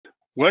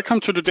Welcome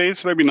to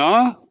today's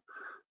webinar.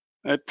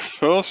 At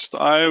first,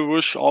 I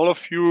wish all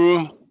of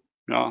you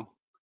a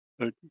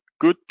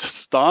good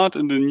start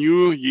in the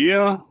new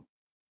year,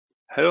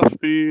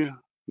 healthy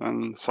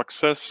and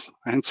success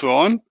and so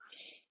on.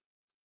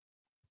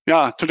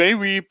 Today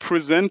we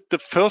present the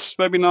first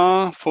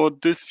webinar for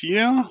this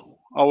year.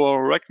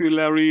 Our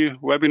regular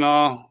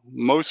webinar,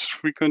 most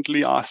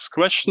frequently asked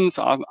questions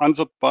are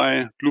answered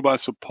by Dlubal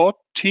support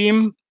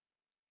team.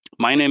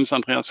 My name is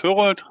Andreas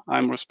Hörold.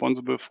 I'm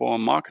responsible for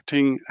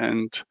marketing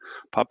and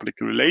public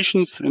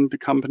relations in the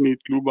company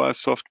Dlubal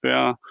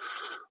Software.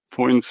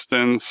 For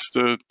instance,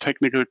 the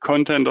technical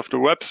content of the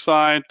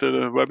website,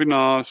 the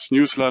webinars,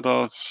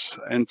 newsletters,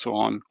 and so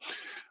on.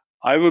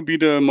 I will be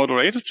the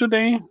moderator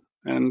today,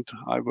 and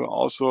I will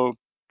also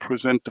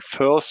present the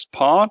first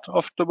part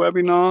of the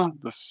webinar.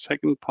 The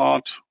second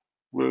part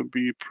will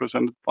be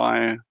presented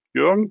by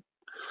Jürgen.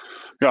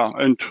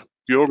 And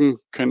Jürgen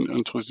can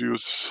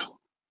introduce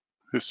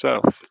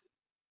himself.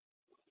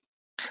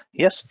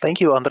 Yes, thank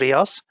you,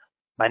 Andreas.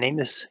 My name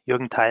is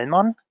Jürgen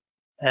Teilmann,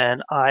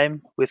 and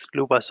I'm with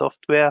Dlubal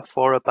Software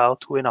for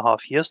about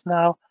 2.5 years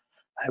now.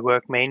 I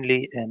work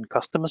mainly in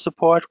customer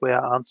support,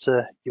 where I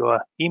answer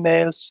your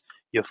emails,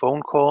 your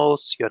phone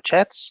calls, your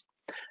chats,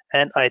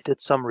 and I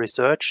did some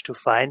research to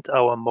find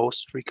our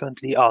most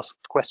frequently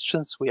asked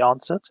questions we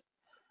answered.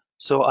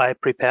 So I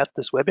prepared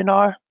this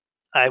webinar.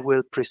 I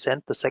will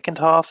present the second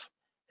half,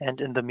 and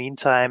in the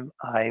meantime,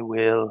 I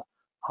will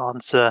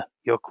answer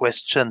your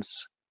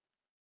questions.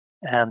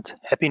 And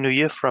Happy New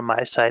Year from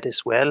my side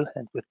as well.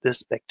 And with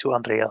this, back to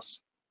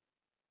Andreas.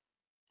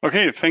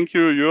 Okay, thank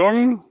you,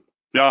 Jürgen.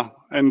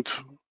 And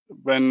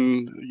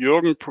when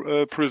Jürgen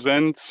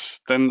presents,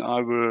 then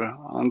I will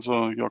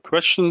answer your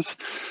questions.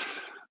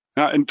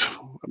 And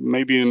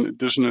maybe an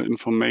additional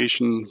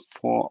information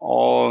for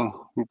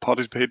all who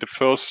participate the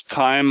first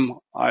time.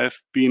 I've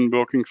been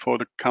working for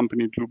the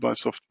company Dlubal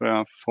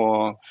Software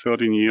for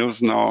 13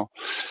 years now.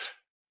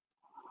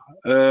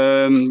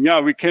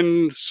 We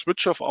can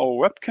switch off our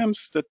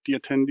webcams that the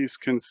attendees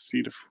can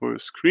see the full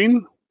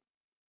screen.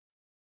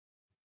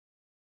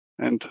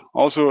 And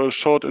also a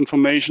short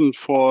information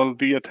for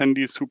the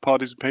attendees who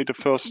participate the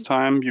first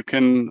time. You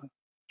can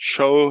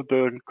show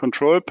the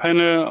control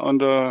panel on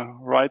the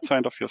right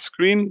side of your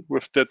screen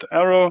with that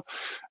arrow,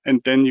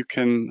 and then you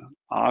can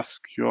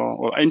ask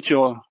or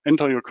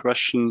enter your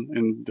question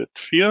in that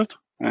field,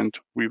 and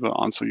we will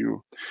answer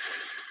you.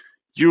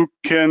 You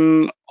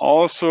can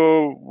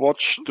also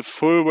watch the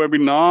full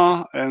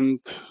webinar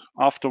and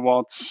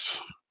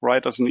afterwards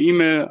write us an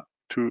email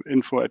to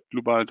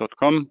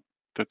info@dlubal.com.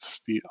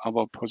 That's the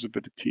other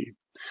possibility.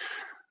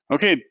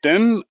 Okay,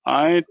 then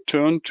I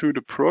turn to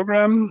the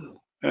program,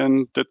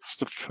 and that's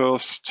the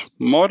first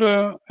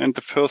model. And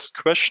the first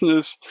question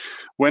is,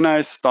 when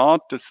I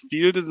start the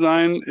steel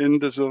design in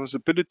the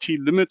serviceability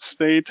limit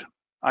state,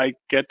 I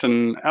get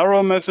an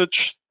error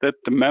message that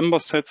the member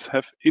sets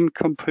have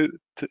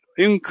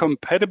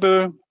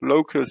incompatible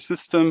local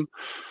system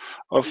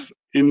of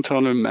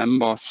internal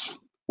members.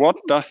 What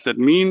does that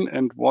mean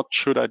and what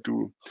should I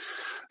do?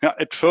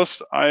 At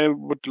first, I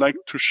would like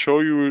to show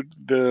you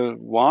the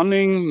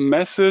warning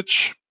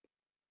message.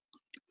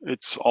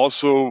 It's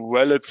also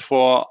valid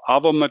for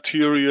other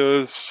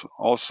materials,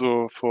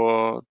 also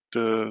for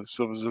the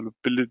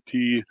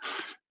serviceability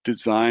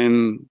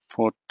design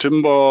for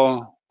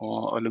timber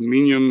or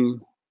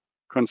aluminium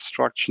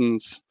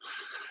constructions.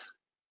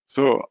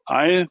 So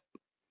I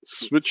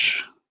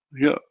switch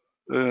here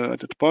at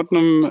the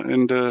bottom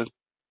in the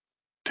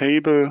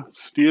table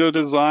steel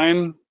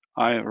design.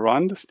 I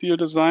run the steel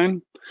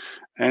design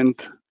and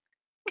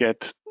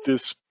get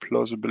this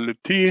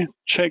plausibility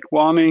check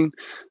warning.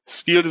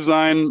 Steel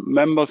design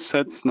member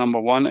sets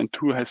number 1 and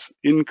 2 has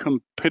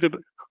incompatible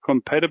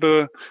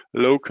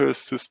local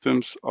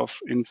systems of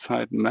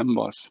inside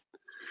members.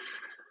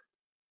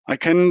 I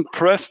can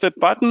press that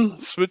button,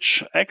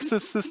 switch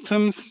access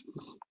systems,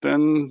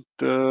 then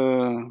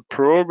the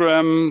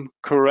program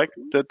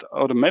corrects that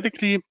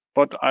automatically,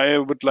 but I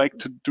would like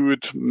to do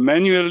it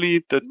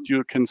manually that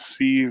you can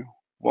see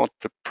what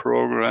the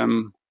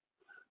program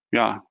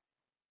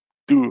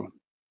do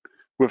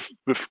with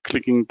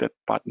clicking that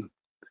button.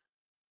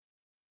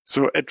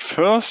 So at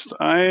first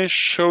I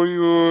show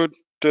you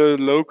the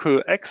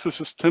local access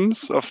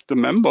systems of the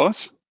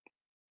members.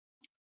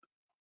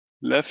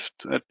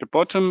 Left at the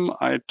bottom,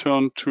 I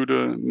turn to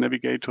the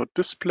navigator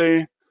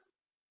display,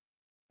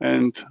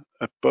 and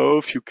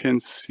above you can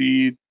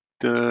see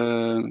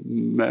the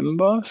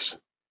members,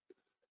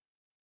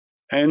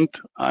 and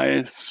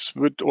I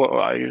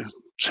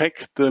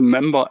check the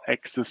member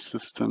access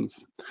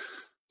systems.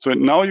 So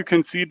now you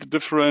can see the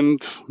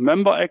different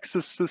member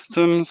access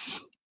systems.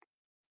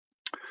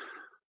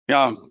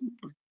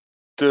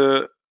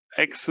 The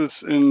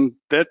access in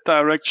that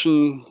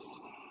direction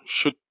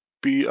should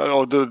be,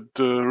 or the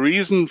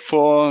reason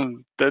for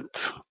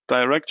that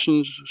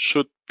direction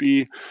should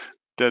be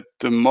that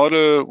the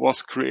model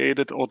was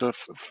created, or the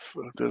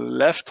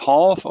left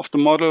half of the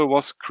model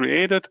was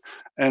created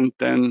and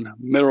then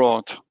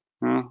mirrored.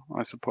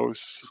 I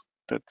suppose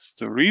that's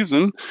the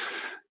reason.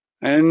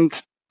 And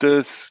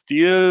the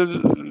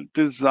steel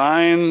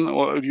design,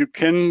 or you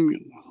can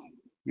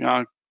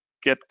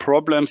get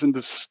problems in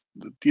the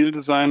steel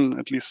design,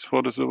 at least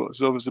for the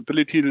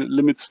serviceability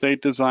limit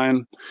state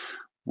design,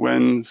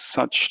 when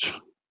such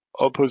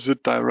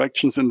opposite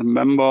directions in the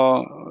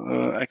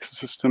member axis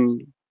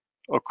system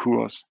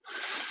occurs.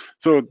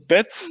 So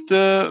that's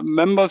the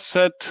member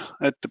set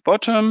at the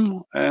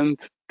bottom, and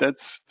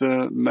that's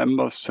the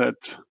member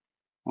set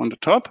on the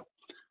top.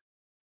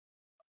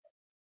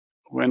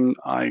 When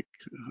I,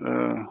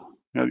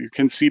 you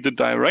can see the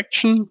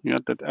direction,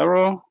 that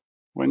arrow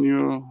when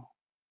you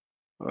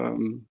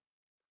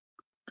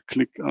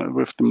click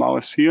with the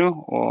mouse here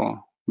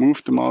or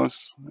move the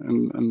mouse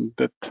in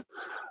that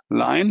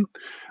line.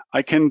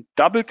 I can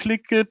double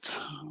click it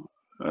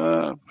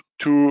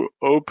to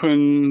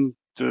open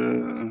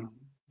the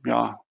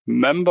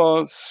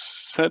member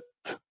set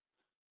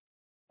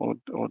or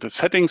the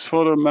settings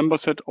for the member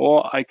set,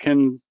 or I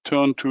can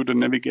turn to the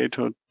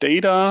navigator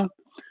data,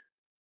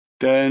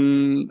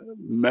 then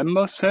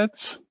member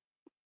sets,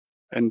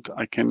 and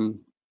I can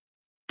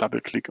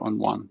double click on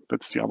one.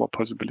 That's the other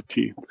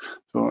possibility.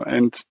 So,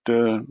 and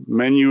the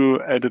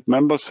menu edit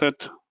member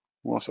set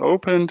was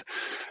opened,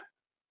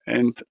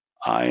 and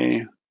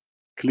I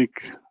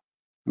click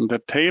on the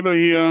table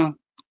here,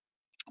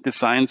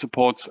 design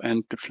supports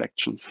and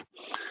deflections.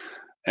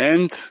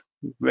 And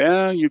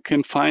where you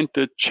can find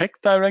the check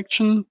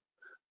direction,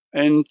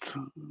 and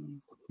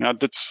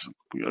that's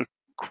a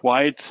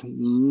quite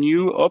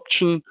new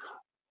option,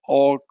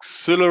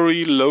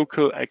 auxiliary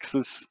local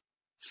axis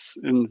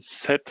in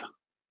set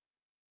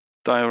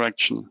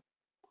direction,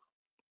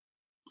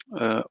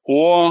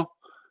 or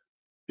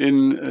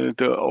in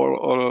the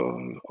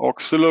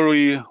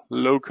auxiliary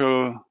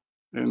local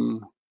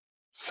in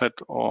Z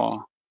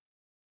or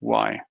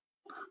Y.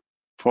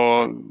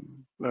 For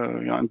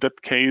in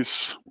that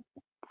case,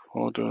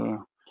 for the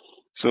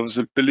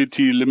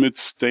serviceability limit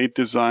state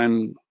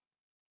design,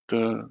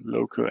 the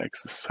local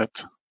axis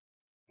set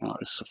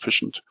is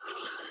sufficient.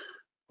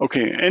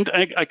 Okay, and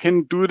I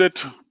can do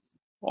that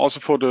also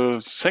for the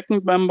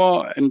second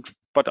member,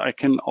 but I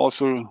can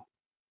also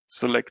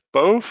select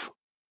both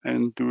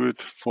and do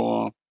it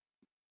for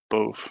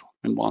both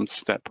in one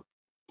step.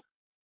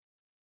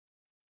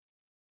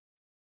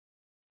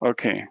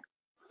 Okay.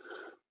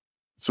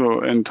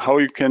 So, and how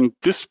you can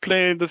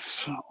display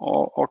this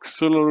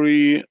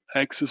auxiliary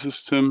axis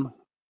system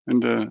in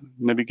the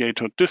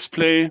navigator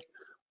display,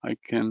 I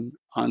can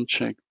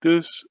uncheck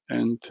this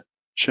and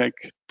check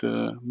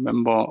the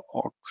member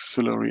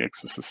auxiliary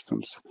axis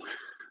systems.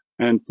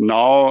 And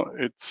now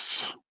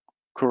it's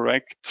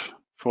correct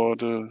for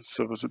the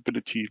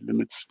serviceability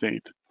limit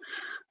state.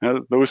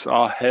 Those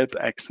are help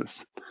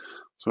axes.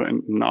 So,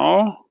 and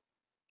now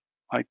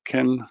I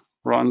can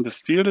run the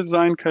steel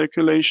design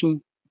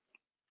calculation.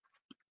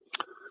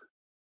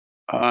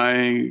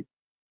 I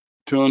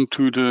turn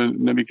to the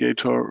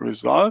navigator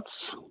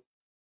results,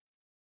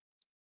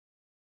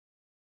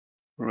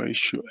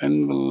 ratio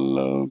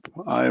envelope.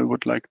 I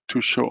would like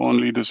to show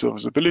only the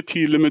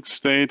serviceability limit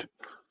state.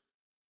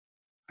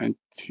 And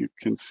you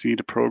can see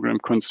the program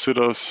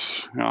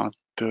considers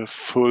the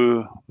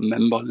full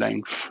member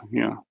length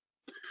here.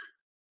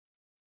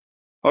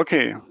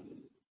 Okay,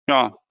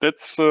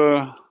 that's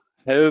a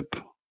help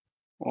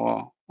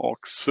or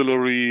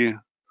auxiliary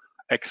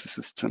axis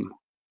system.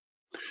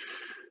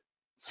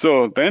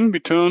 So then we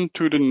turn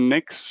to the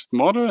next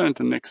model and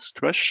the next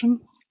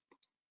question.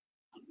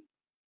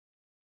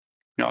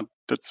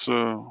 That's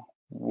a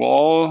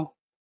wall,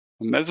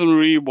 a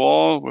masonry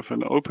wall with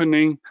an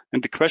opening.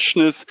 And the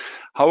question is,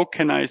 how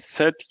can I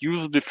set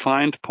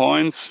user-defined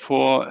points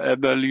for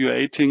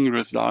evaluating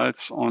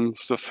results on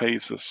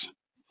surfaces?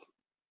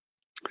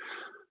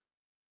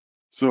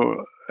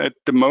 So at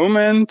the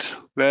moment,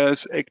 where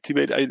is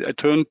activate, I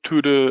turn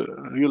to the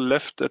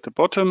left at the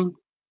bottom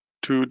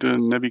to the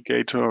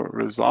navigator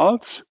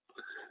results.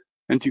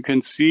 And you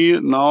can see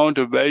now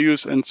the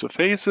values and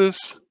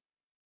surfaces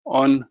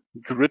on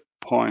grid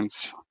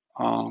points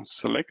are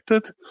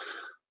selected.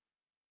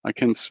 I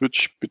can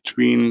switch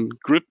between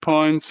grid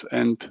points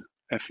and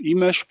FE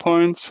mesh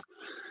points.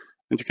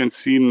 And you can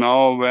see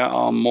now where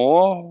are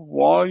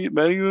more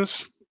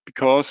values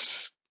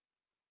because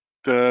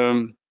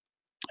the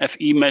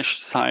FE mesh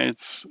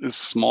size is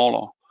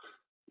smaller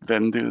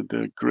than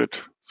the grid.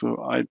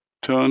 So I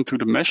turn to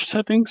the mesh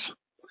settings,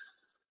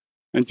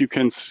 and you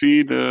can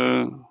see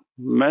the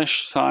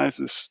mesh size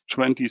is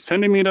 20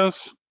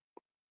 centimeters.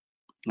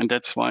 And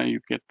that's why you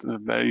get the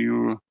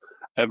value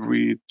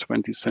every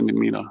 20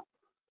 centimeter.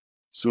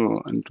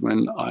 So, and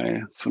when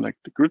I select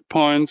the grid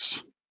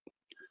points,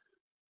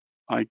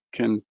 I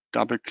can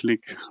double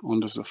click on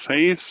the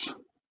surface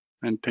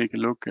and take a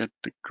look at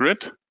the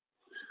grid.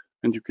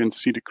 And you can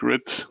see the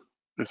grid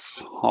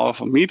is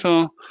half a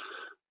meter.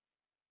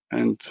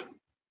 And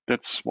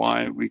that's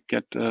why we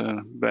get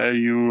a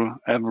value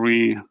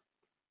every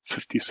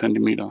 50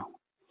 centimeter.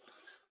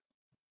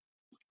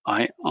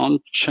 I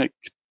uncheck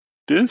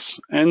this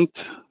and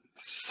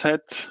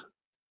set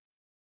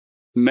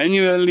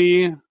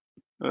manually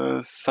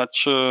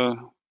such a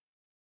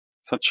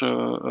such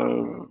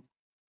a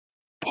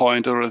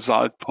point, a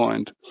result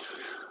point.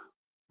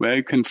 Where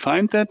you can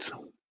find that?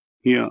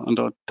 Here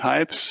under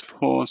types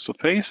for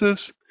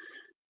surfaces,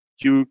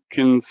 you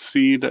can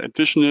see the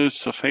additional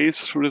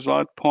surface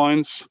result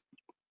points,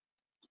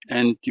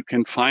 and you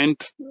can find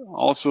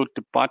also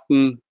the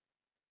button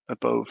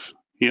above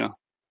here.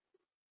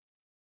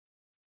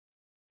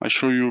 I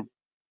show you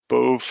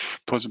both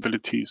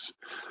possibilities.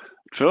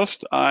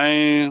 First,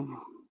 I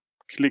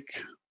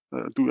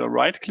do a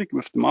right click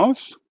with the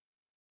mouse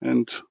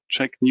and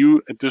check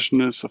new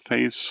additional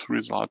surface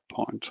result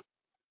point.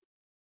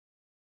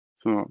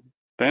 So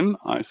then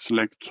I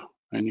select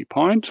any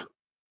point.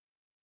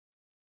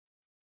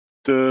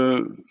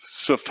 The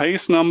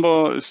surface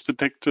number is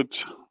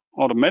detected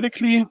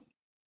automatically.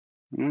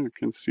 You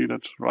can see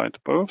that right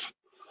above.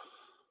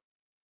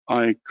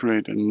 I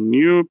create a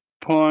new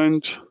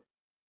point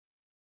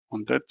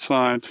on that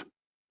side,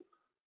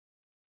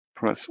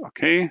 press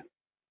OK,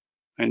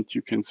 and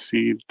you can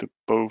see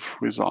both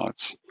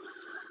results.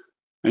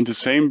 And the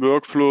same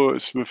workflow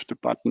is with the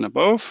button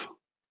above.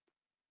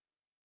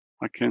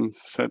 I can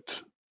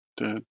set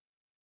the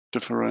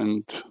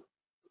different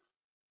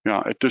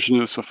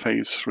additional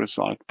surface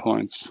result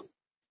points.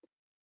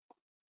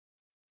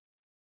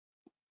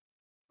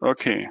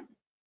 Okay,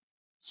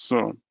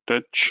 so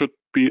that should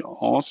be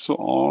also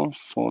all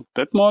for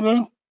that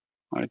model.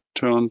 I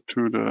turn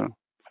to the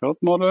third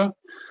model.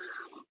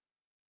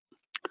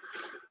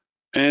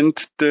 And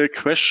the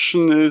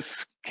question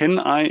is, can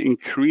I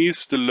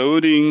increase the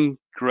loading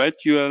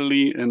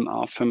gradually in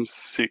RFEM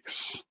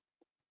 6?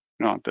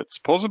 Yeah, that's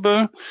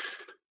possible.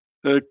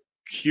 A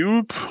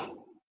cube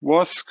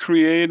was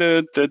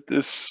created that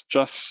is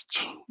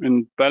just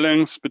in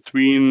balance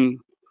between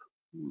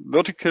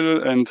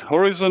vertical and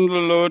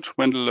horizontal load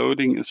when the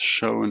loading is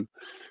shown.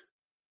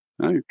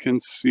 You can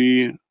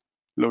see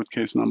load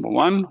case number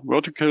 1,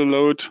 vertical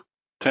load,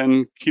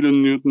 10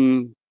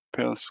 kilonewton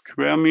per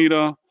square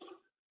meter.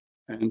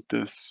 And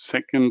the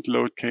second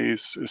load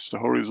case is the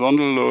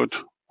horizontal load,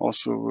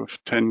 also with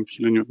 10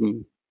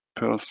 kilonewton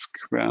per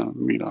square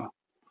meter.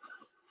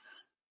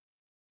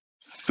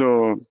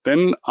 So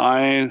then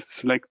I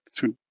select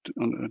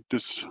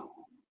this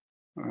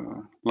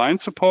line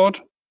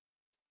support,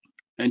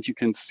 and you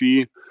can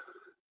see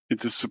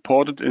it is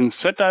supported in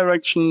Z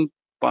direction,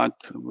 but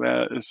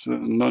where is a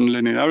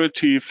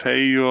nonlinearity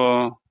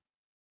failure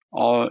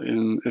or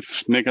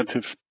if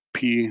negative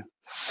P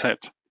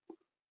set.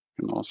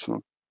 You can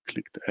also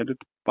click the edit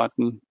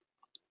button.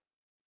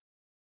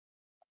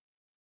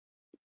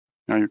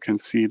 Now you can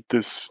see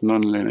this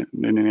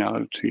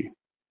nonlinearity.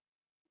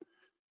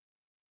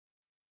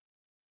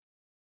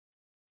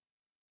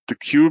 The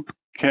cube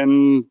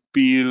can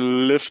be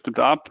lifted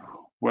up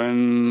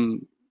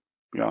when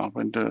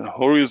the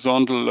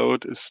horizontal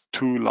load is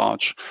too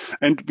large.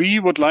 And we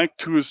would like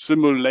to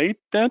simulate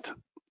that.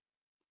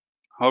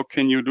 How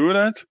can you do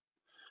that?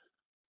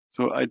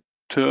 So I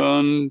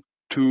turn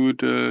to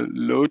the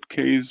load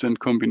case and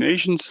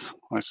combinations.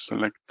 I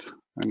select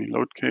any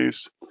load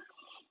case.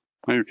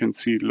 Now you can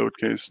see load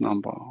case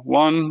number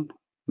 1,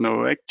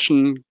 no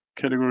action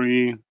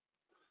category,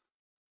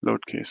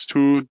 load case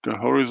 2, the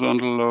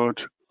horizontal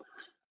load,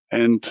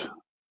 and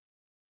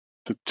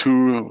the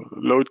two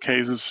load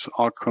cases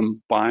are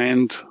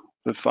combined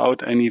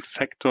without any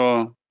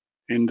factor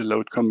in the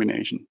load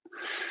combination.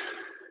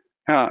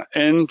 Yeah,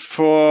 and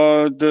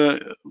to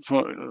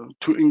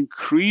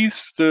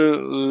increase the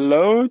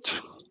load,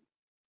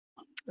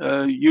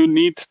 you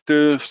need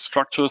the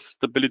structure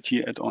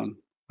stability add-on.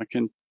 I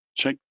can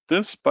check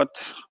this, but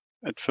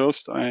at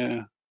first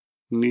I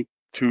need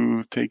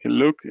to take a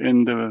look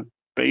in the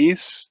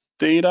base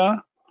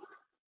data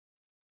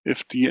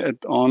if the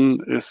add-on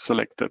is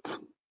selected.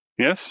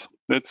 Yes,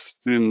 that's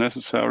the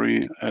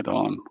necessary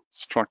add-on,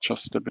 structure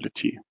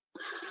stability.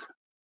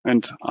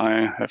 And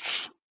I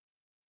have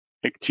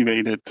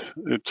activated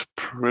it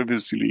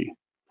previously.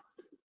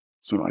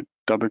 So I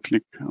double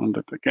click on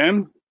that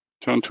again,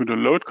 turn to the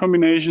load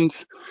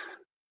combinations,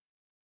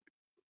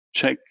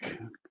 check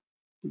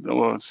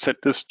or set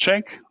this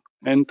check,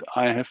 and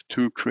I have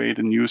to create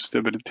a new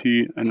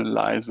stability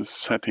analysis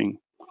setting.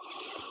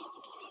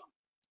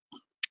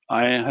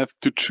 I have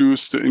to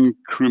choose the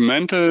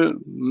incremental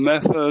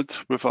method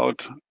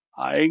without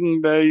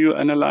eigenvalue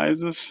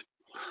analysis.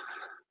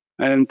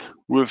 And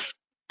with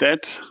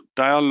that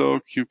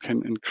dialog, you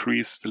can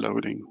increase the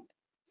loading.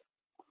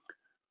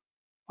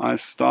 I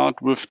start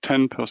with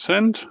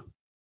 10%.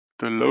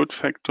 The load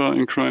factor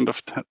increment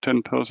of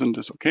 10%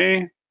 is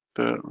okay.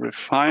 The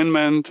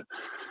refinement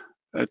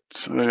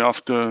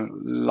after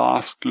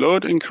last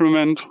load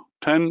increment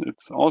 10,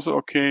 it's also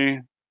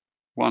okay.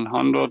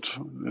 100,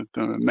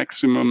 the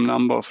maximum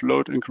number of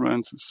load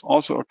increments is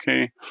also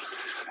okay.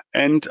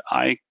 And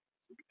I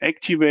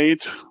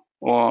activate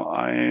or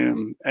I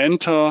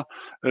enter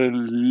a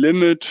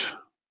limit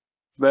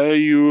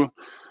value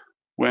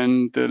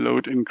when the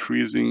load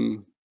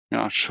increasing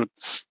should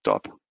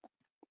stop.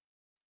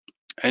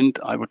 And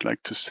I would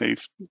like to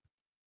save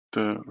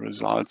the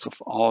results of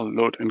all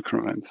load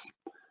increments.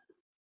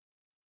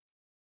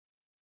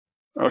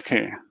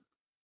 Okay,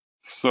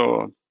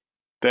 so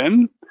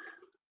then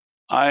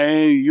I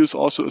use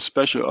also a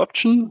special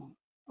option.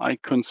 I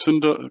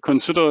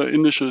consider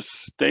initial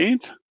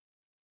state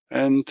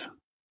and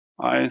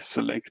I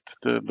select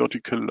the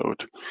vertical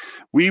load.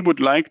 We would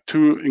like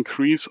to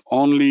increase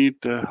only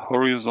the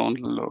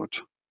horizontal load.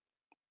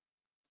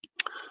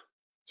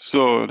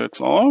 So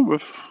that's all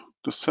with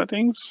the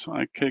settings.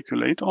 I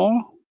calculate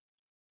all.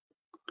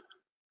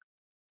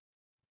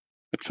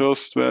 At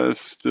first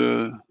there's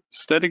the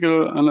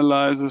statical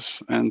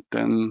analysis and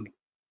then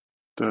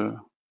the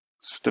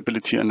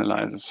stability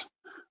analysis.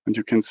 And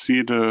you can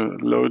see the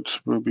load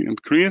will be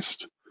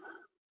increased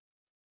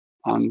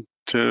until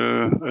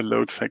a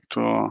load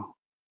factor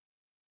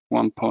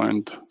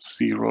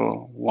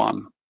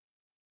 1.01.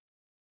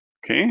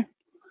 Okay,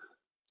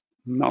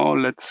 now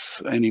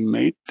let's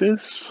animate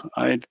this.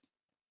 I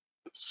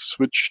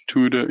switch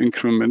to the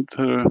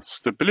incremental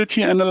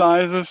stability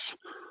analysis,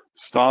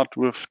 start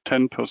with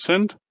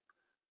 10%.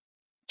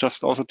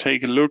 Just also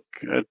take a look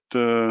at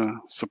the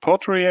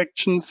support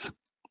reactions.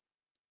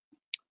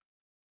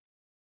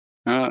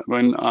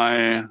 When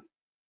I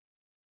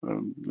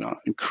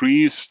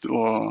increased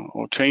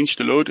or changed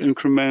the load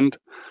increment,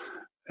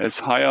 as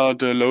higher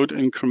the load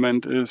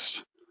increment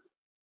is,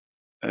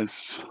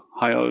 as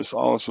higher is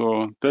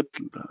also that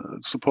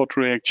support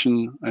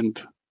reaction, and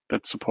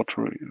that support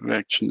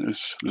reaction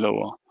is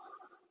lower.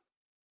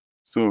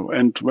 So,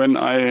 and when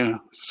I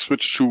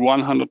switch to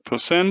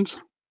 100%,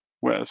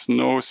 where there's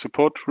no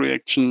support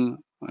reaction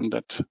and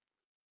that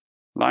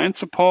line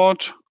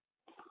support,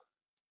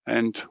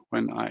 and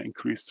when I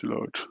increase the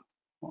load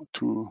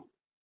to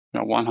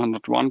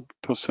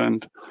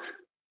 101%,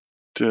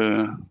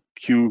 the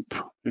cube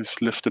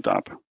is lifted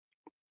up.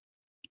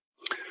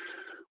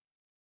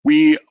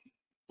 We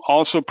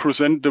also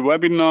present the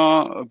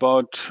webinar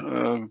about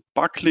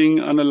buckling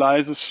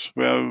analysis,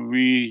 where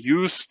we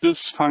use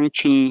this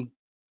function,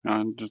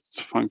 and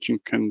this function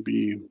can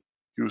be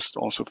used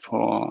also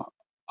for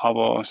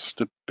our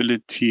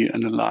stability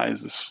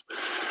analysis,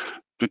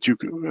 that you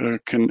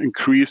can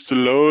increase the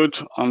load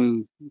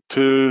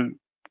until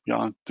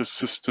the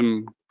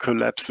system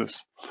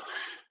collapses.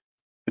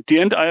 At the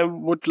end, I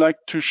would like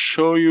to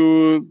show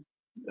you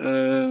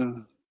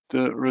the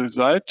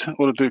result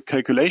or the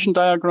calculation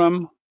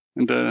diagram.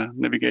 In the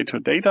navigator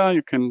data,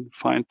 you can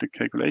find the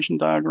calculation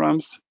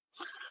diagrams.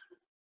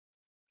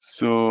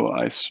 So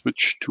I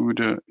switch to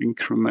the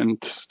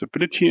increment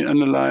stability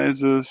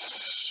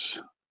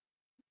analysis.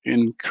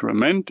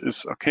 Increment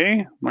is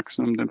okay,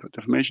 maximum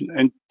deformation,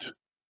 and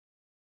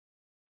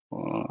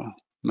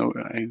no,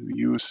 I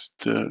used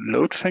the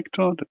load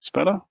factor, that's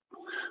better.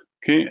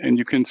 Okay, and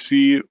you can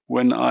see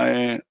when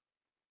I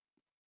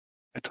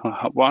at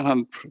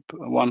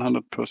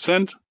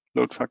 100%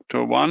 load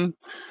factor 1,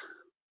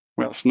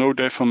 there's no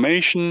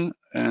deformation,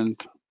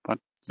 but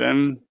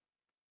then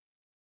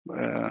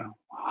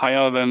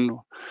higher than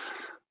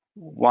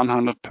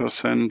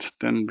 100%,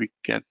 then we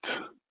get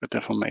a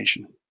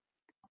deformation.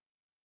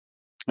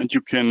 And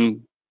you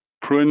can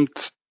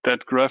print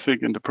that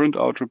graphic in the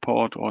printout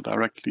report or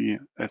directly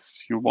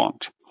as you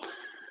want.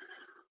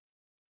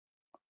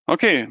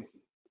 Okay,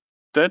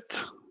 that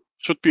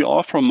should be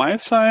all from my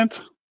side.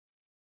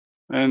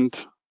 And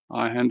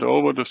I hand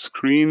over the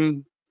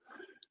screen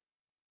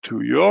to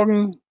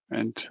Jürgen,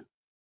 and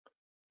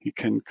he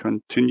can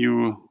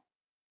continue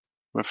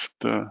with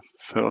the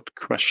third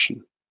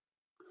question.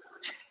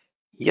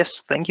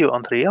 Yes, thank you,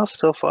 Andreas,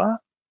 so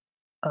far.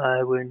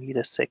 I will need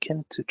a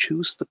second to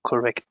choose the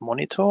correct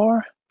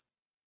monitor.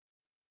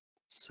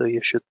 So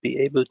you should be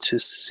able to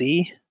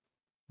see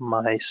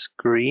my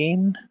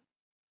screen.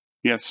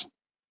 Yes.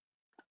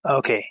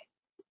 Okay,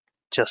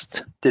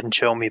 just didn't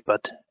show me,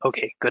 but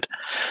okay, good.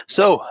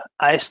 So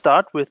I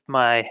start with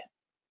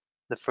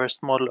the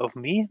first model of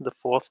me, the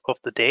fourth of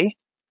the day.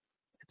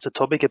 It's a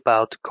topic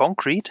about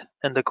concrete,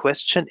 and the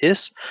question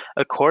is,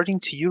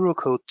 according to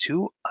Eurocode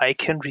 2, I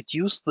can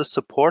reduce the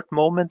support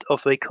moment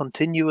of a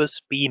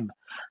continuous beam.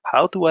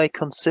 How do I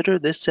consider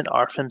this in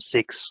RFEM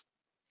 6?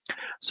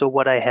 So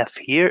what I have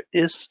here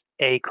is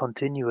a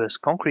continuous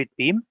concrete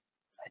beam.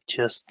 I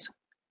just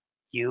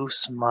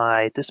use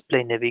my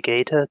display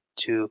navigator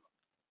to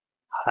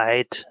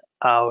hide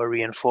our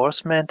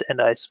reinforcement,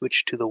 and I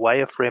switch to the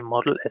wireframe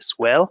model as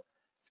well.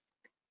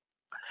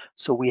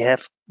 So we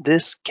have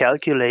this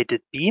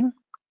calculated beam,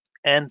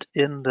 and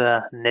in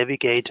the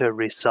navigator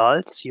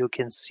results, you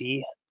can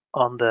see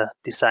on the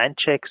design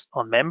checks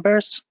on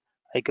members,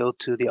 I go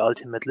to the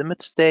ultimate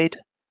limit state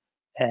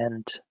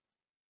and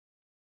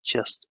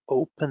just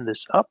open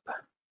this up.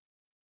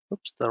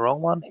 Oops, the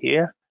wrong one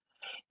here.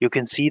 You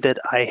can see that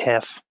I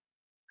have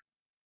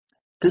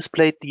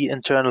displayed the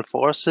internal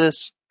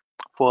forces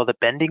for the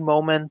bending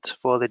moment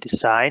for the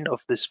design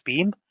of this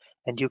beam,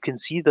 and you can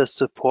see the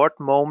support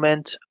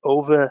moment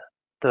over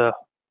the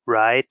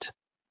right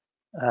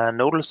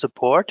nodal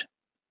support.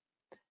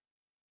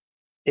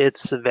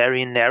 It's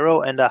very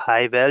narrow and a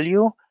high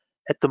value.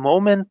 At the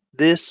moment,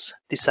 this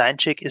design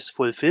check is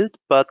fulfilled,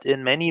 but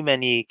in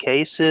many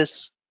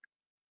cases,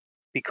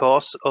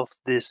 because of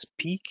this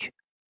peak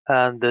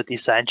the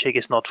design check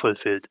is not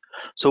fulfilled.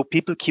 So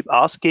people keep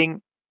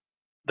asking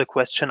the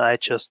question I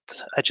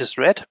just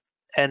read,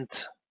 and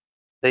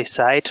they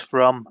cite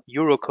from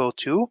Eurocode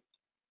 2,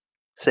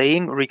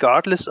 saying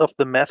regardless of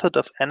the method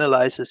of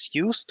analysis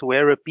used,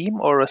 where a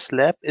beam or a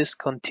slab is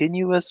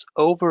continuous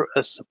over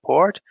a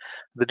support,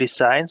 the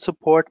design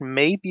support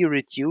may be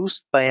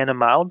reduced by an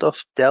amount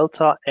of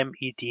delta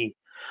MED.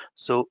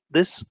 So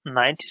this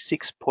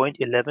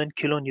 96.11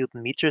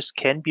 kilonewton meters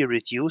can be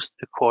reduced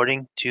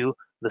according to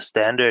the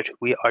standard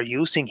we are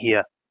using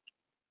here.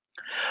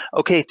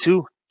 Okay,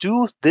 to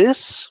do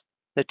this,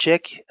 the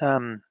check,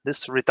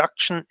 this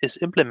reduction is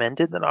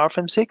implemented in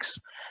RFEM 6.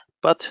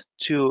 But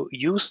to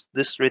use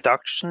this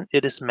reduction,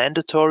 it is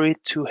mandatory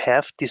to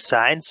have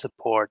design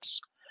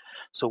supports.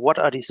 So what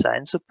are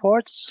design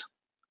supports?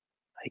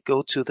 I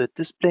go to the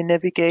display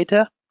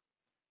navigator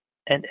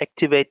and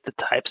activate the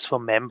types for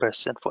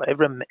members. And for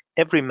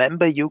every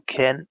member, you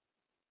can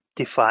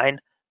define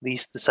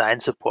these design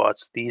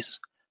supports, these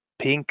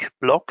pink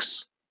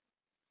blocks.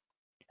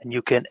 And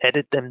you can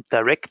edit them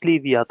directly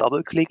via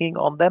double-clicking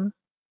on them.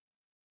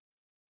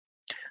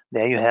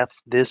 There you have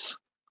this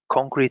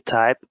concrete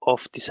type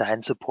of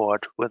design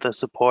support with a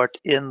support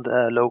in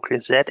the local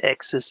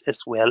Z-axis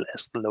as well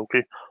as the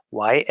local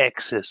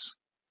Y-axis.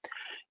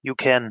 You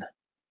can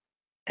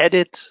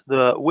edit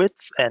the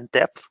width and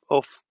depth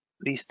of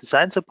these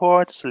design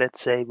supports. Let's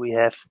say we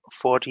have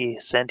 40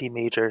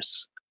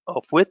 centimeters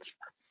of width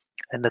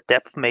and the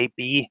depth may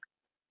be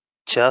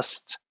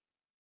just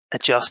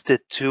adjusted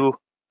to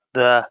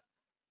the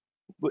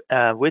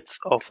width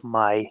of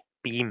my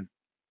beam.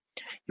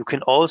 You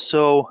can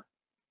also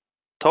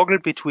toggle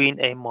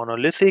between a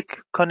monolithic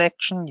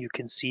connection. You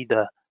can see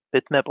the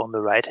bitmap on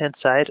the right-hand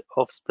side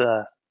of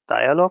the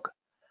dialog,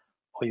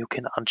 or you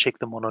can uncheck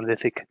the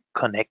monolithic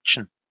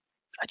connection.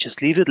 I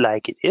just leave it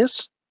like it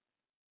is.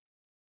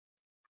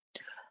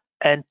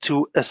 And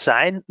to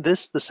assign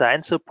this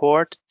design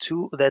support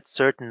to that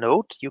certain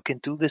node, you can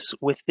do this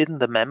within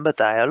the member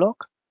dialog.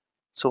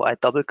 So I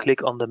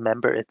double-click on the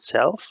member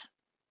itself.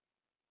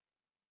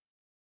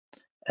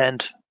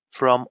 And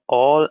from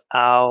all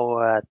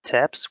our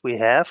tabs we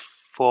have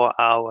for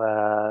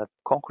our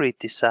concrete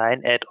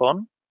design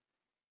add-on,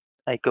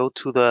 I go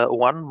to the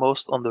one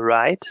most on the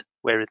right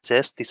where it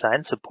says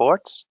design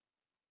supports.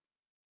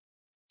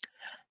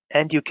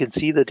 And you can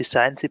see the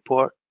design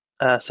support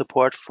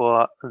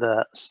for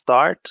the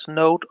start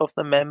node of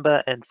the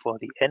member and for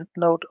the end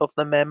node of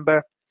the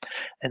member.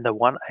 And the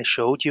one I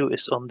showed you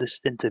is on this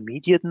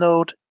intermediate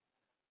node.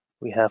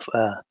 We have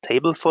a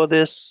table for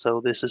this.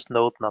 So this is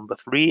node number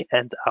 3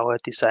 and our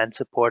design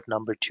support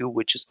number 2,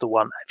 which is the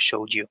one I've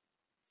showed you.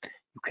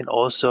 You can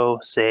also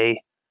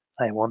say,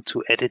 I want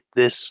to edit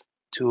this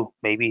to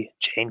maybe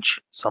change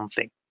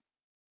something.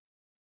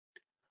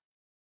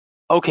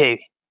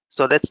 Okay,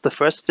 so that's the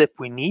first step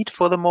we need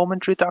for the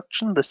moment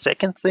reduction. The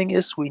second thing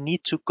is we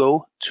need to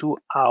go to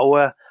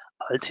our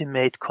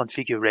ultimate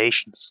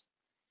configurations.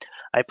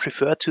 I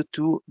prefer to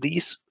do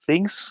these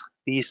things,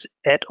 these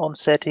add-on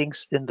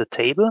settings in the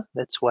table.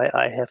 That's why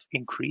I have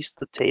increased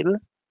the table.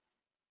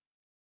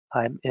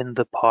 I'm in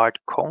the part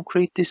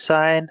concrete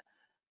design.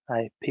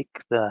 I pick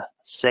the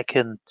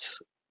second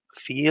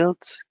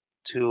field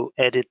to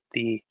edit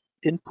the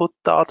input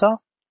data.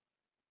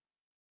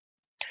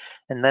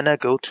 And then I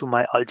go to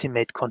my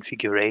ultimate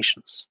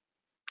configurations.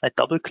 I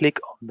double click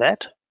on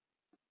that.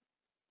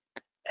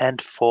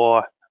 And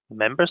for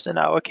members in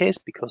our case,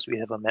 because we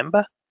have a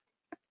member,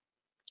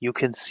 you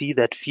can see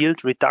that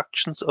field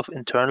reductions of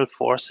internal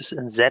forces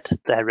in Z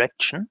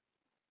direction.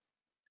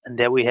 And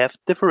there we have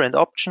different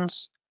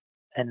options.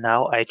 And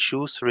now I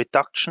choose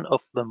reduction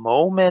of the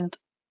moment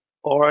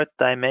or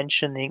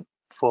dimensioning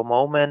for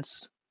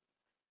moments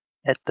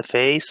at the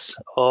face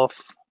of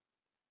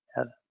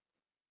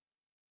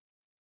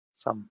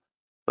some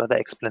further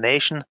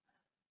explanation.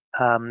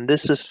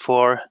 This is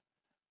for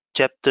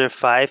chapter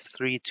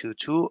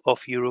 5322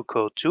 of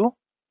Eurocode 2,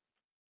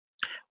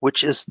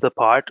 which is the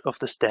part of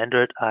the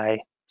standard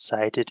I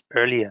cited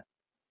earlier.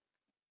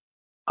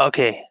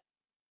 Okay,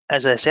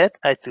 as I said,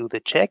 I do the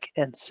check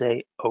and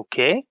say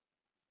OK.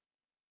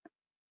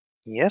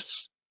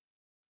 Yes.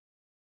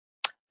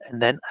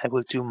 And then I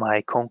will do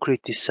my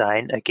concrete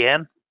design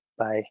again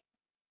by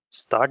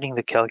starting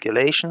the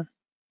calculation.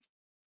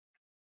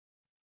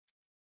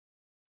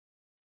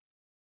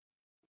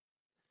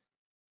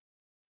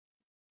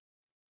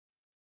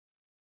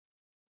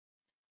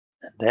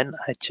 And then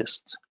I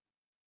just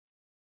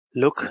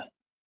look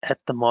at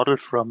the model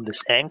from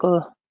this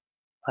angle.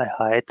 I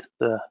hide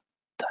the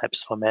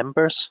types for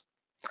members.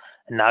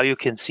 And now you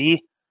can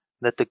see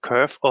that the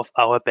curve of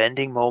our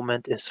bending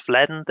moment is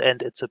flattened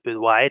and it's a bit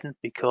widened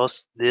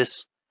because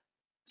this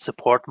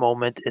support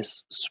moment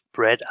is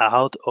spread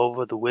out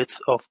over the width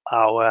of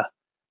our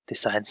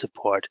design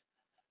support.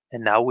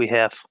 And now we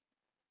have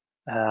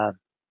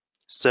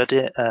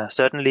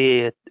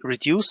certainly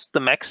reduced the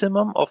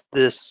maximum of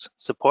this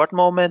support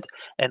moment,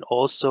 and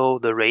also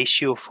the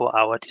ratio for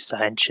our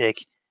design check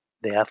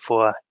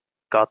therefore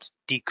got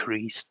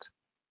decreased.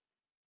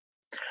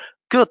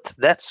 Good,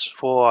 that's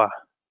for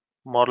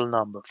model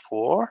number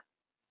 4.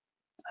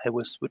 I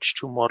will switch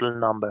to model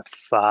number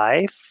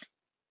 5,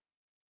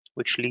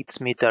 which leads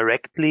me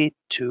directly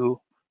to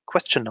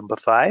question number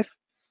 5,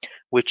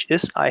 which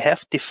is I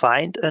have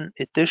defined an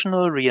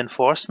additional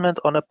reinforcement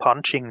on a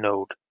punching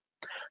node.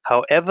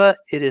 However,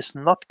 it is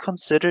not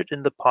considered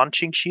in the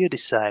punching shear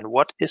design.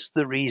 What is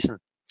the reason?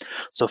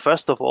 So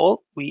first of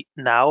all, we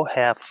now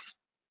have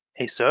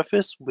a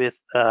surface with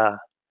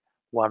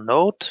one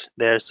node.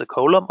 There's a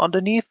column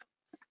underneath,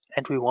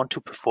 and we want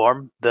to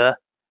perform the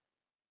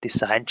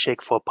design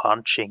check for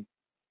punching.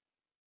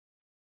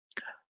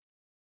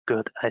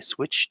 Good. I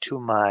switch to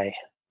my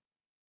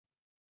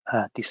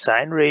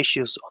design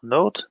ratios on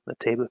node. The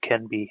table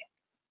can be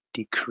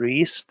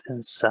decreased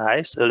in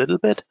size a little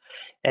bit,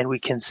 and we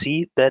can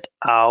see that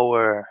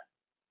our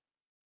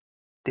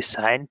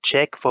design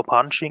check for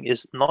punching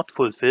is not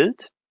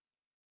fulfilled.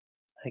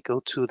 I go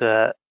to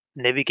the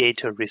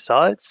navigator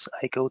results.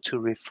 I go to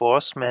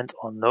reinforcement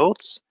on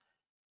nodes.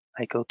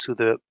 I go to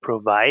the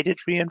provided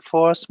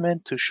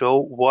reinforcement to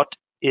show what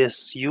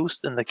is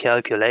used in the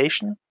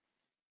calculation.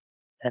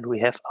 And we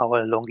have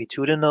our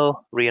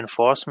longitudinal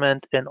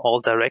reinforcement in all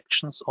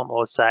directions on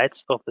all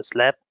sides of the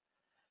slab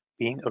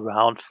being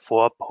around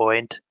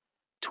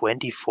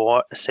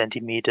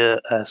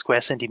 4.24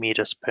 square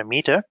centimeters per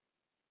meter.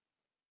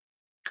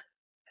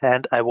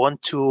 And I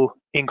want to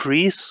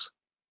increase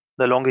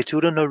the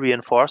longitudinal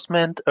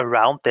reinforcement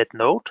around that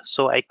node.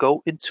 So I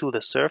go into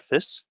the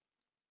surface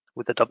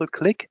with a double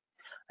click.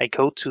 I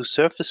go to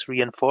surface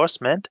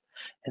reinforcement,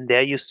 and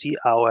there you see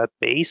our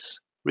base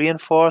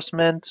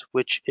reinforcement,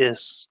 which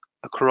is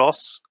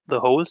across the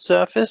whole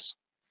surface.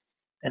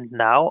 And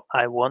now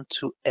I want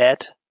to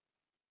add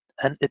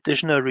an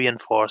additional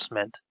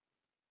reinforcement.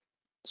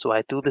 So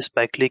I do this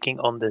by clicking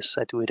on this.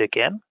 I do it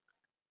again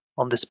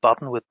on this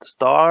button with the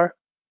star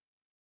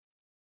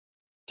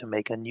to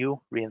make a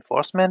new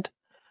reinforcement,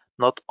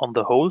 not on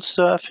the whole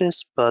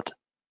surface, but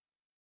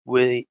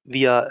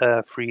via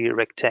a free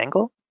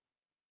rectangle.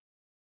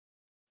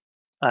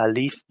 I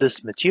leave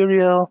this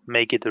material,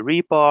 make it a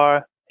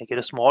rebar, make it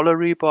a smaller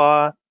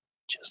rebar,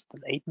 just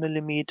an 8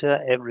 millimeter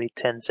every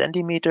 10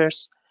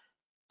 centimeters,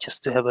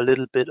 just to have a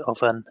little bit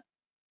of an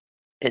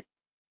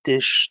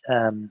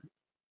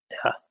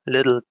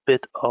little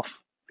bit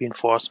of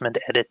reinforcement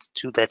added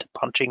to that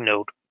punching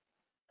node.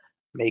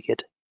 Make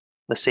it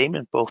the same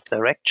in both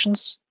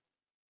directions.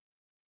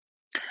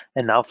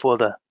 And now for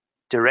the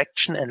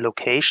direction and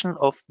location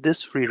of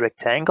this free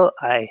rectangle,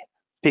 I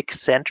pick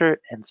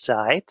center and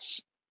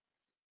sides.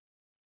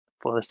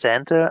 For the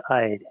center,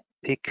 I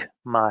pick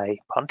my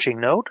punching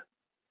node.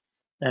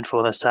 And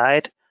for the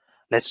side,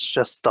 let's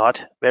just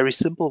start very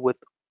simple with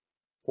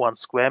 1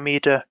 square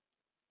meter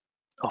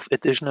of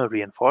additional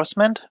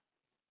reinforcement.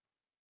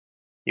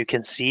 You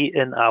can see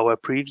in our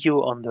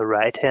preview on the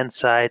right-hand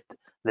side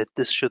that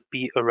this should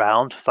be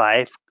around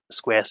 5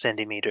 square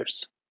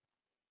centimeters.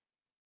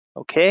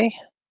 Okay,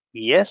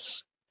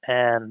 yes,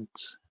 and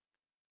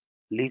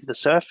leave the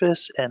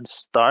surface and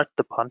start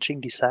the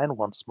punching design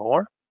once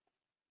more.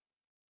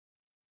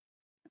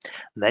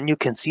 And then you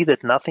can see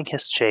that nothing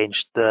has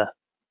changed. The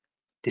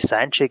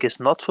design check is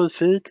not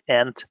fulfilled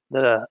and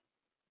the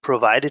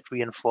provided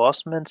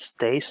reinforcement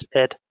stays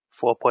at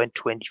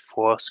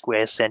 4.24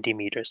 square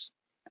centimeters.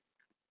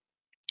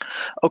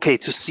 Okay,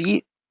 to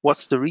see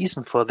what's the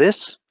reason for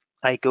this,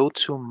 I go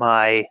to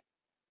my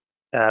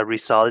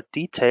result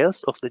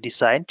details of the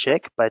design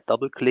check by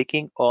double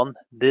clicking on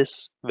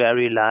this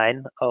very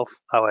line of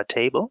our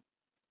table.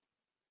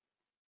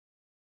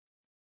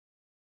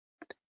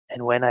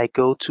 And when I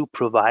go to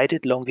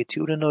provided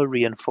longitudinal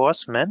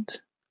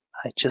reinforcement,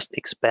 I just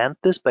expand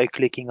this by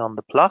clicking on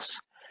the plus,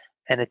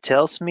 and it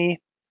tells me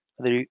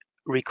the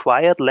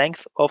required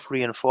length of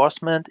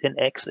reinforcement in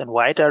X and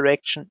Y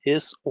direction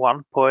is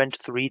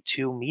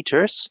 1.32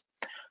 meters,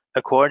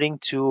 according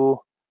to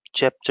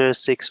chapter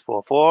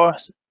 644,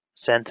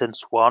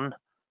 sentence 1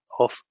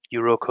 of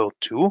Eurocode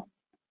 2.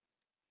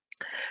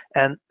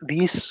 And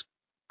these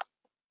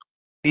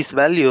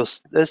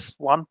values, this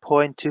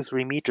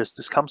 1.23 meters,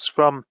 this comes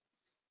from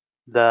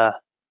the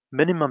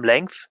minimum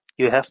length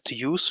you have to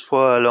use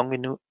for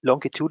a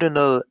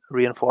longitudinal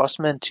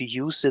reinforcement to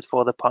use it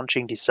for the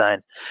punching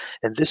design.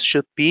 And this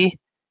should be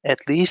at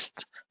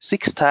least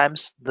 6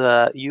 times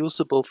the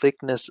usable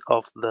thickness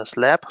of the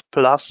slab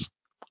plus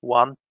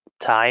 1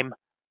 time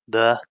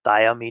the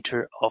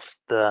diameter of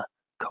the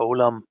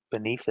column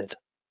beneath it.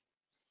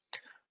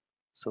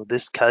 So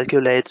this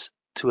calculates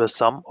to a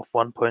sum of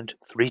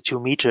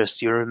 1.32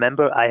 meters. You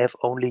remember I have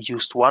only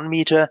used 1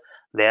 meter,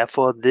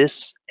 therefore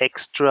this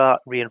extra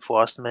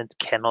reinforcement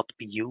cannot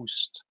be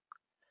used.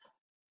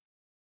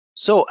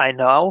 So I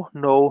now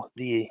know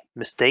the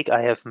mistake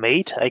I have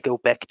made. I go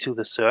back to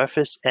the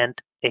surface and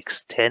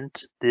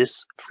extend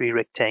this free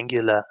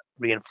rectangular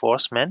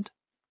reinforcement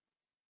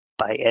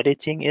by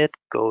editing it,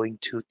 going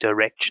to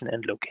direction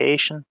and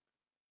location,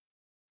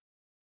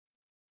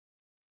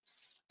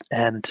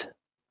 and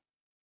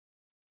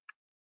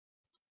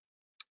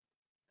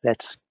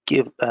let's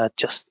give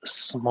just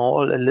a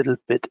little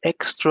bit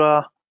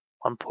extra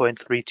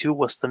 1.32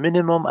 was the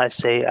minimum. I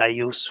say I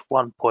use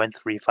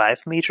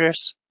 1.35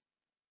 meters.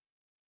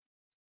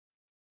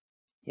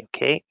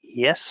 Okay,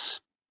 yes.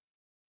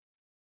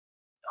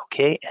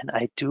 Okay, and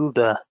I do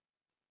the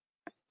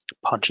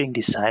punching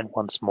design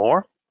once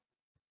more.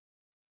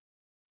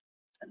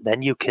 And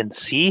then you can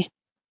see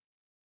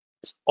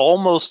it's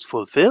almost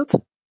fulfilled.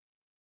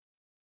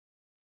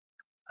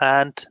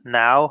 And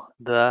now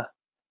the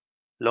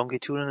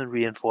longitudinal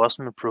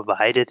reinforcement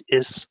provided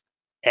is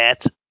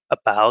at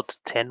about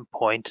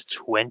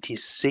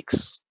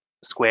 10.26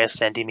 square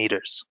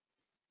centimeters.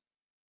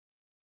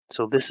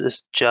 So this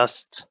is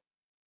just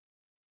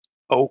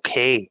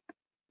okay.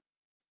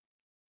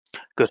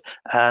 Good.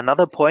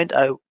 Another point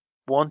I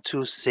want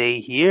to say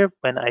here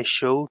when I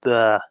show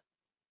the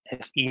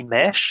FE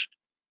mesh,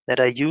 that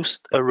I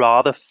used a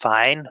rather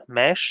fine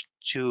mesh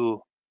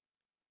to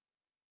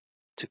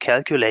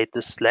calculate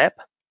the slab,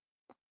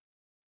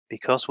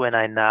 because when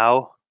I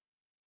now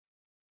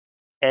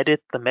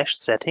edit the mesh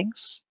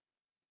settings,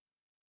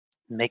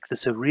 make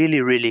this a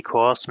really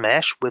coarse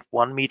mesh with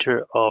 1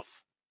 meter of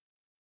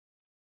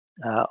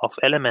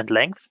element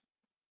length.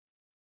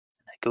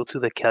 I go to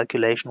the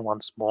calculation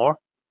once more.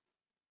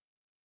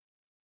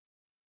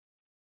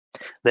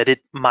 That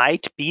it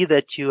might be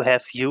that you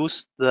have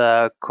used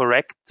the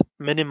correct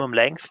minimum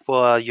length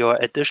for your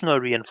additional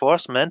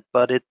reinforcement,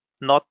 but it's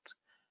not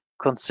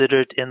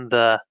considered in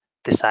the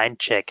design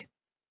check.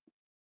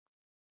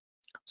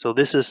 So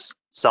this is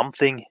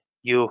something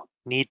you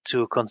need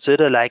to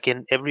consider, like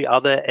in every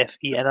other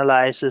FE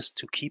analysis,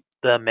 to keep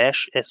the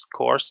mesh as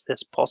coarse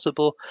as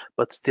possible,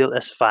 but still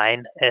as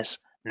fine as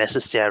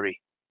necessary.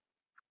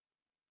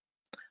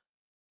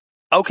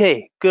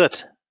 Okay,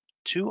 good.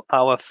 To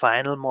our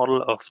final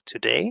model of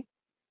today.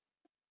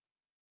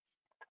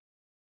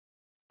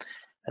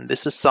 And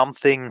this is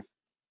something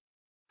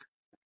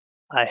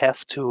I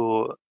have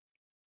to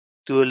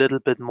do a little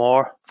bit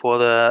more for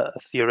the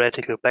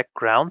theoretical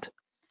background.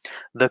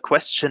 The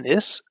question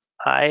is,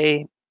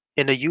 in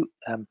a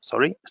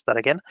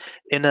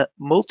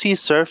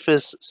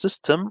multi-surface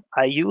system,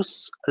 I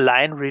use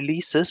line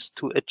releases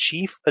to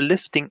achieve a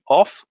lifting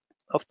off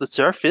of the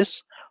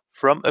surface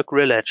from a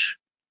grillage.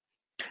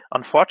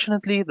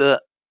 Unfortunately,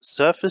 the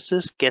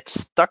surfaces get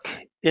stuck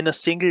in a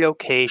single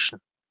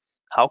location.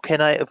 How can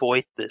I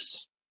avoid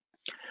this?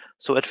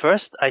 So at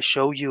first I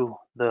show you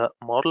the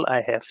model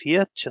I have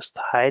here. Just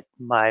hide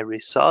my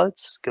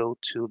results, go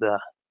to the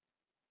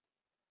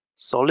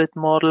solid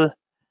model.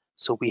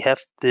 So we have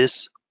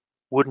this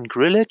wooden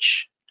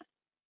grillage,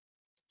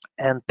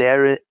 and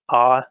there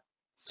are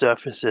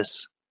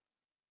surfaces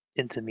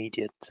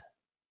intermediate.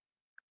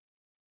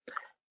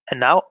 And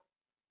now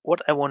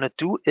what I want to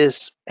do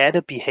is add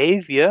a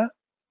behavior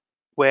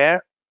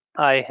where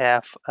I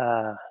have,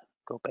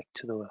 go back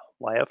to the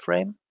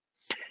wireframe,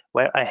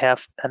 where I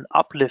have an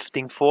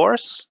uplifting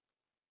force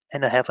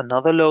and I have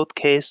another load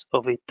case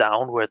of a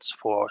downwards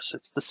force.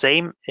 It's the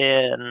same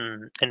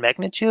in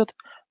magnitude,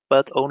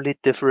 but only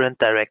different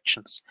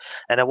directions.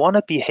 And I want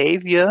a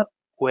behavior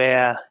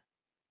where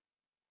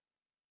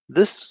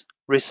this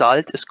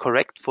result is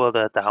correct for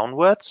the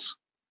downwards,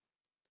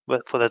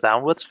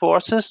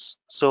 forces,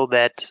 so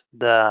that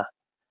the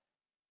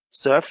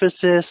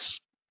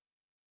surfaces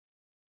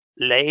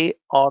lay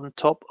on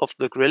top of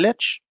the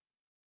grillage.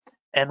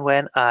 And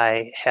when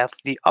I have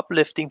the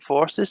uplifting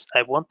forces,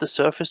 I want the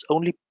surface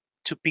only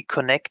to be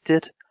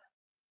connected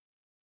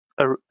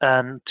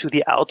to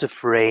the outer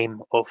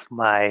frame of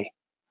my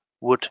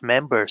wood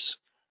members,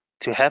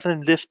 to have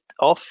them lift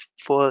off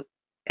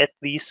at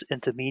these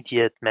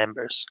intermediate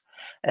members.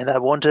 And I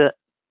want to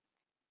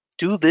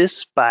do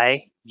this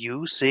by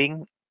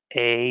using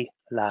a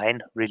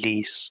line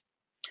release.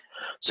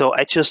 So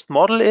I just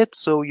model it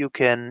so you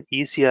can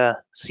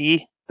easier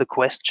see the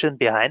question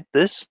behind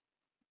this.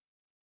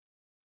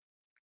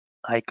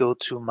 I go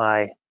to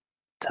my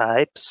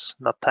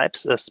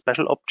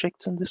special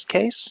objects in this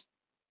case,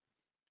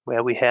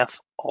 where we have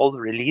all the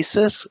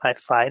releases. I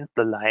find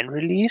the line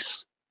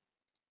release,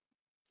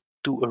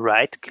 do a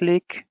right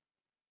click,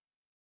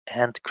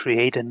 and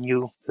create a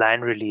new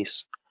line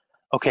release.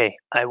 Okay,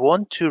 I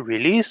want to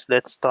release.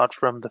 Let's start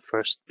from the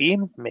first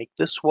beam, make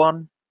this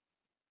one.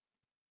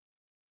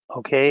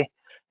 Okay,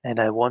 and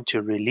I want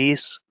to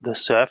release the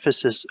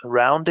surfaces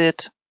around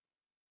it.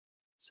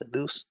 So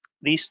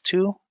these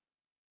two.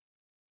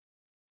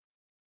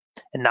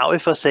 And now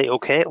if I say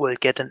okay, we'll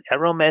get an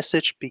error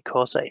message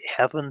because I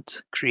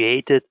haven't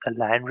created a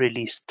line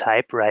release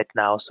type right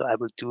now. So I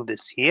will do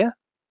this here.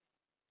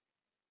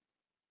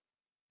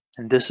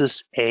 And this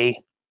is a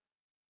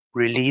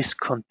release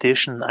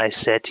condition I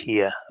set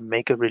here. I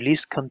make a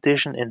release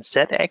condition in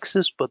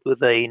z-axis, but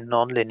with a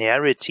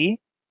non-linearity.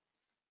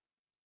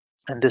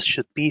 And this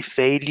should be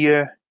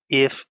failure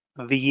if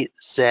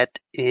Vz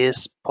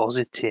is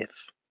positive.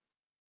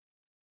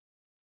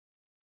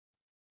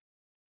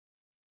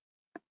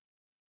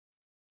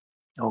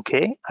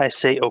 Okay, I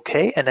say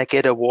okay, and I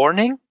get a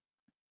warning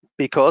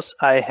because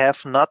I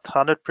have not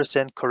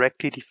 100%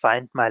 correctly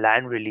defined my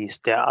line release.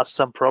 There are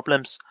some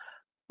problems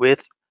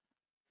with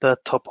the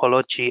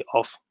topology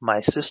of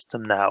my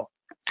system now.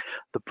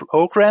 The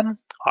program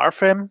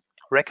RFEM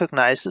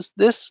recognizes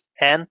this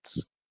and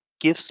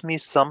gives me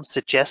some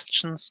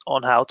suggestions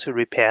on how to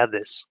repair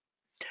this.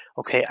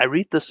 Okay, I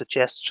read the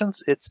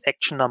suggestions. It's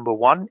action number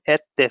 1,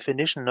 add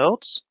definition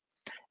nodes.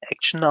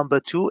 Action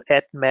number 2,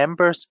 add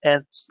members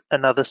and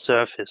another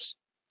surface.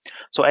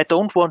 So I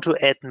don't want to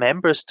add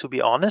members, to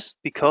be honest,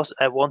 because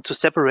I want to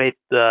separate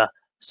the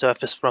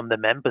surface from the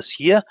members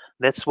here.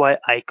 That's why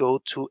I go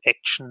to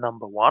action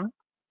number 1.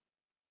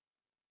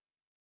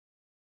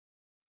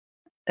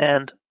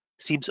 And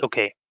seems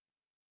okay.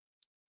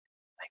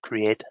 I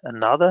create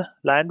another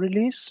line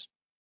release.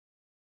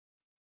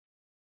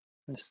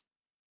 It's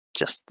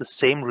just the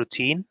same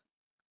routine.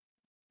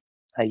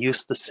 I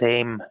use the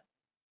same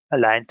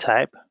line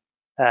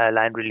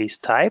release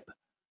type.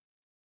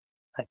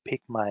 I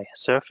pick my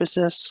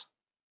surfaces.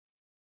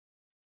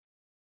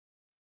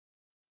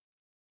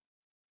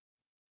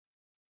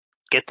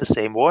 Get the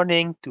same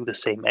warning, do the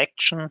same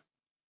action.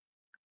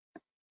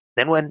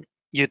 Then when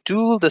you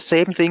do the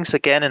same things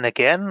again and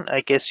again,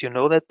 I guess you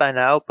know that by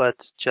now,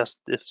 but just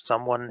if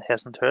someone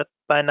hasn't heard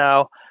by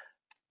now,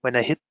 when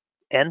I hit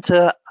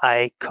enter,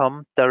 I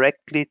come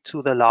directly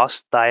to the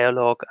last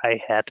dialog I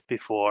had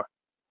before.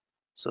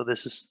 So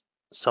this is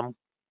some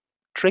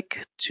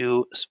trick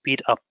to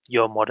speed up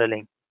your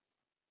modeling.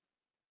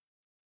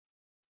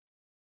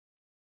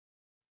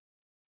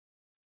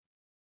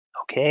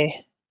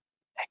 Okay,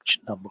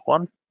 action number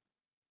 1,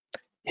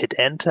 hit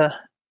enter.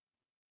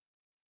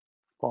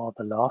 For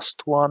the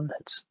last one,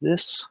 it's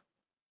this.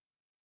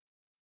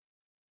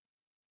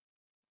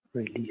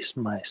 Release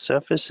my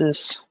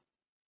surfaces.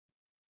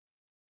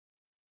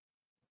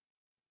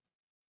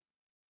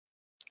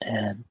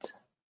 And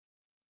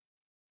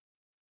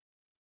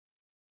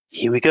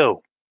here we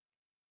go.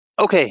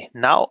 Okay,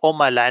 now all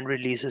my line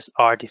releases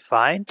are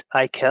defined.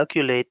 I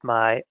calculate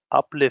my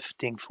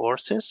uplifting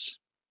forces.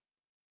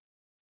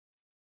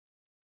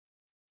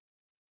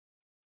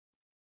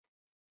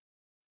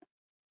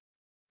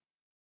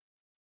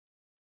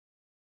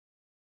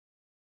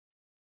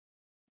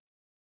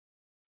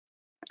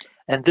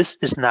 And this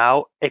is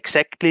now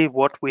exactly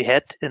what we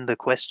had in the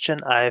question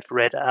I've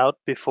read out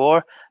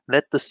before,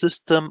 that the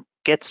system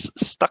gets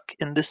stuck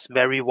in this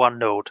very one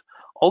node.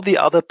 All the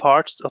other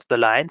parts of the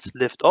lines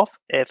lift off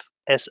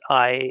as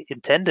I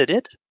intended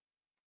it.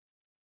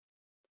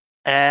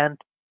 And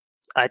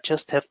I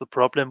just have the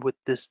problem with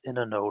this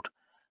inner node.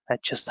 I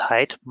just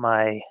hide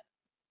my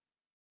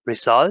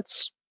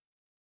results.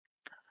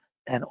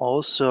 And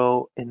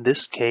also in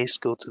this case,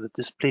 go to the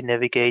display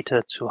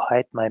navigator to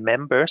hide my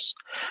members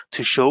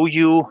to show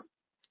you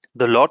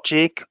the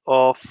logic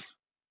of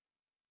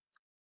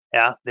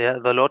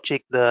the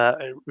logic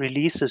the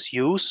releases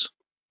use.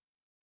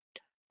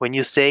 When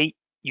you say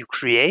you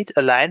create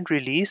a line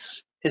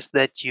release, is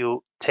that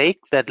you take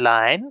that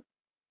line,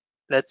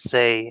 let's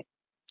say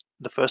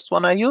the first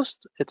one I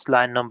used, it's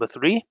line number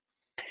 3,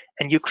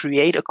 and you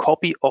create a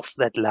copy of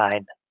that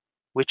line,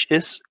 which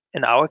is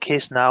in our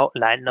case now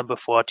line number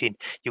 14.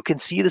 You can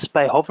see this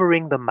by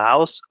hovering the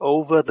mouse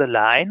over the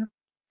line.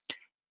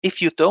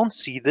 If you don't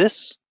see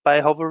this by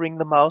hovering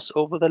the mouse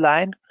over the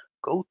line,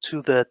 go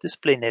to the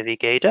display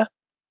navigator.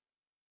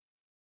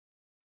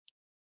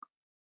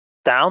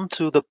 Down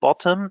to the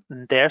bottom,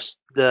 and there's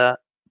the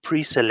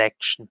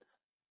pre-selection.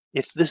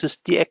 If this is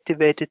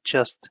deactivated,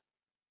 just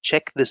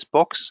check this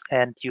box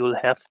and you'll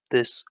have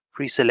this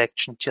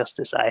pre-selection just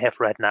as I have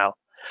right now.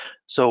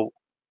 So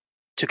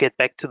to get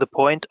back to the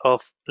point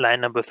of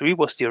line number 3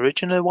 was the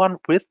original one.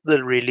 With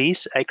the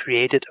release, I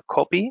created a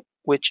copy,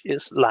 which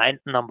is line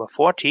number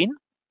 14.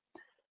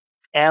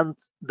 And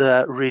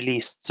the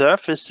released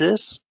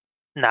surfaces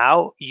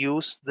now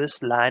use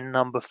this line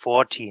number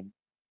 14.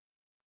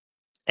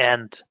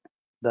 And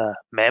the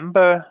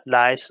member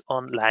lies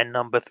on line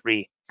number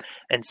 3.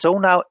 And so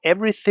now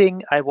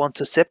everything I want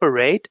to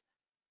separate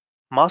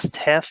must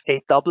have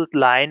a doubled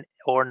line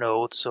or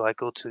node. So I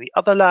go to the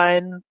other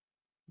line,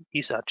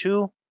 these are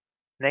 2.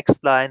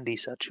 Next line,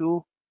 these are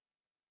 2.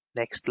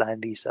 Next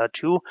line, these are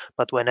 2.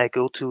 But when I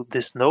go to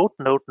this node,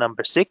 node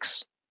number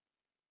 6,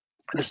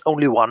 there's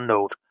only one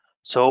node.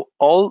 So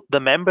all the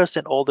members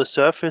and all the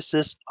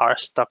surfaces are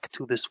stuck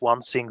to this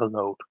one single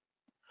node.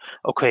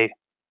 Okay,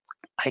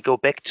 I go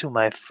back to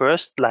my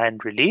first line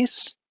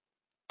release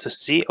to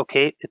see,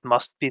 okay, it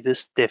must be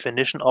this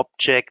definition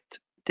object,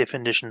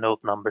 definition node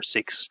number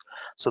 6.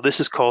 So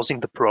this is causing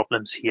the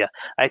problems here.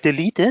 I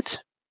delete it.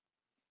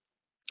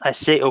 I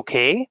say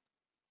okay,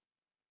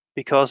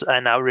 because I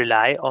now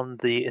rely on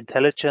the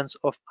intelligence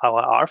of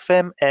our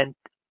RFEM, and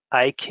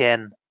I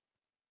can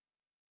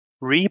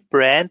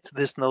rebrand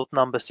this node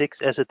number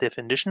 6 as a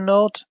definition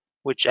node,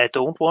 which I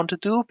don't want to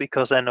do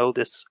because I know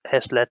this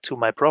has led to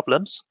my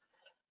problems.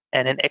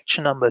 And in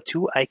action number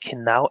 2, I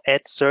can now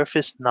add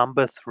surface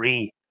number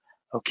 3.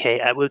 Okay,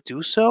 I will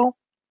do so.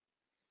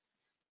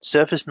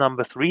 Surface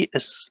number 3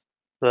 is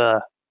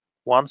the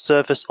one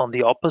surface on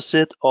the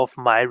opposite of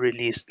my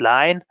released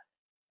line.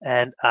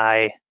 And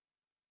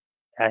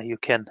you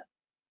can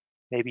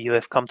maybe you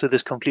have come to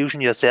this conclusion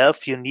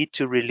yourself, you need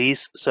to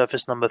release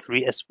surface number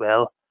 3 as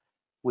well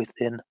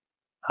within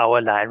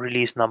our line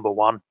release number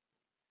 1.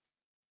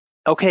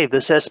 Okay,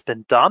 this has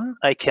been done.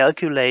 I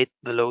calculate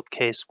the load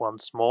case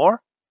once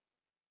more.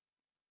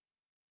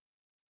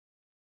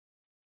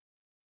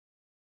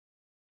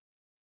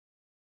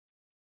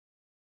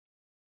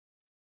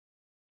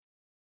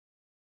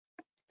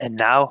 And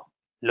now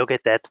look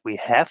at that, we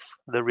have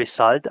the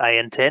result I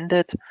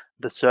intended.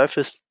 The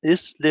surface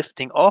is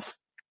lifting off.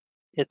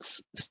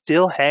 It's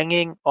still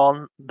hanging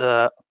on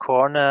the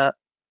corner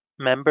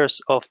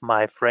members of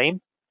my frame.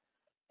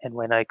 And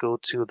when I go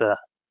to the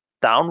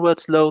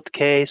downwards load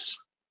case,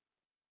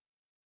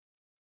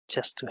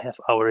 just to have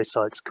our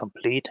results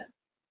complete,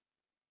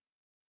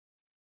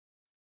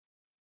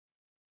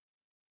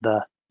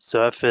 the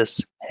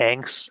surface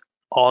hangs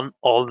on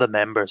all the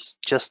members,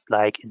 just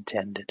like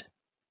intended.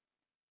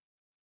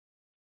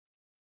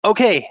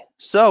 Okay,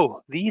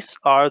 so these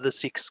are the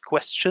 6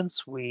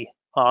 questions we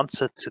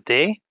answered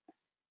today.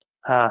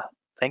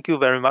 Thank you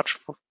very much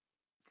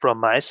from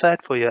my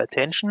side for your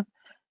attention,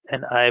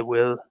 and I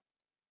will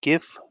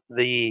give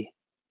the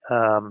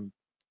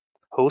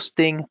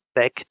hosting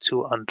back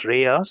to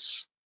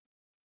Andreas.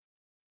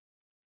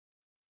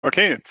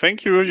 Okay,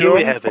 thank you, Jürgen. Here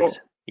we have it.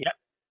 Yeah.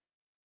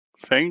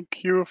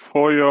 Thank you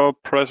for your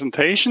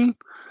presentation.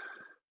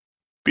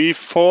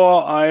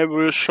 Before I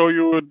will show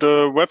you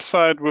the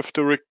website with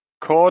the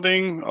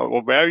recording,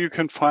 or where you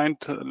can find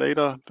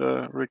later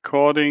the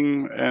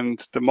recording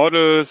and the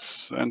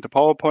models and the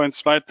PowerPoint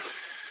slide,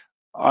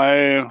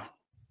 I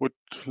would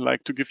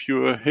like to give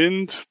you a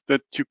hint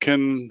that you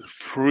can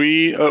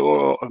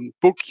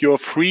book your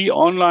free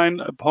online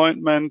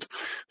appointment,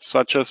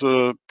 such as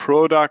a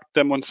product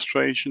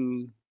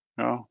demonstration,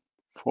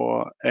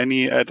 for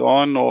any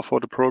add-on or for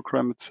the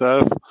program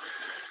itself.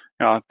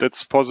 Yeah,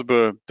 that's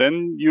possible.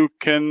 Then you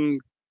can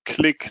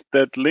click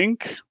that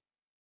link,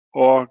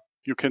 or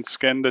you can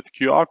scan that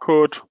QR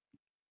code.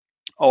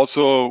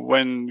 Also,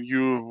 when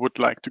you would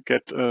like to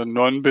get a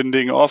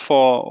non-binding offer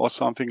or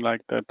something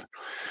like that,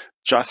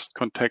 just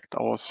contact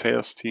our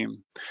sales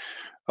team.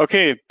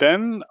 Okay,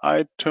 then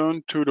I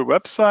turn to the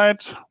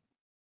website.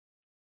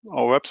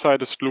 Our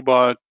website is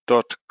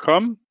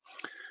dlubal.com,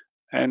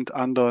 and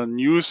under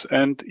news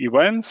and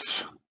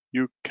events,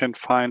 you can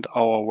find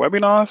our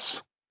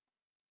webinars.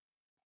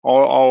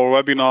 All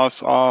our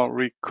webinars are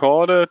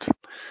recorded.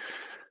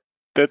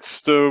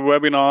 That's the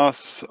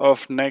webinars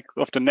of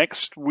the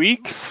next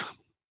weeks.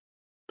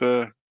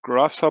 The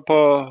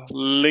Grasshopper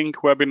link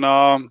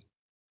webinar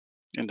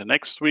in the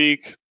next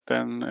week.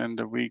 Then in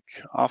the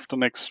week after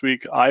next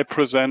week, I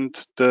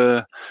present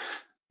the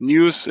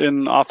news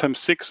in RFEM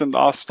 6 and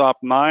RSTAB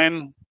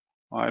 9.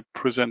 I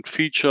present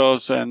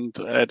features and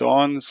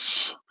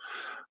add-ons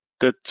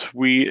that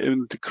we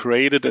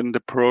integrated in the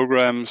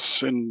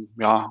programs in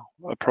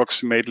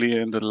approximately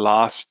in the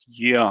last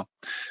year.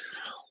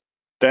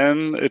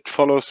 Then it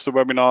follows the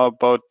webinar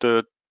about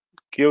the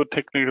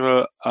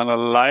geotechnical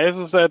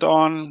analysis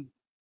add-on,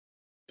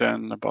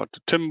 then about the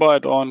timber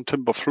add-on,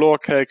 timber floor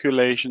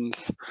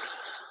calculations,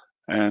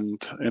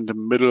 and in the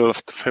middle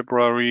of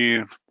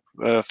February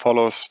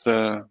follows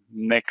the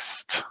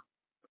next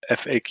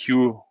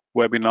FAQ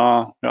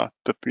webinar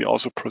that we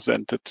also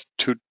presented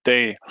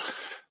today.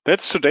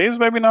 That's today's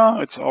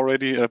webinar. It's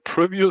already a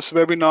previous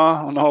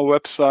webinar on our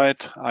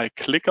website. I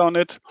click on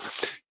it.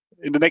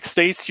 In the next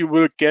days, you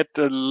will get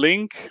a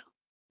link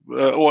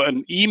or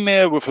an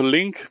email with a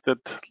link that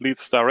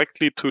leads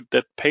directly to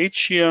that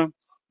page here.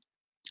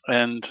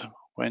 And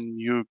when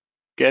you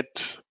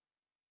get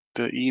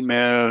the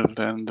email,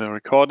 then the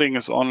recording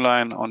is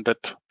online on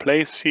that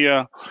place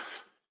here.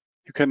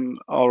 You can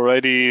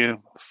already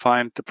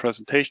find the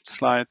presentation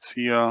slides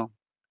here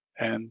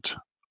and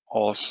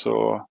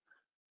also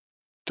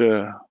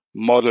the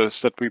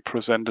models that we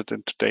presented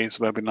in today's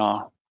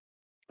webinar.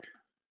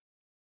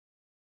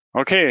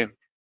 Okay,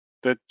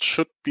 that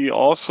should be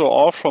also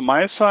all from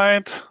my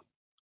side.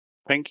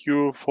 Thank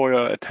you for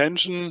your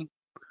attention.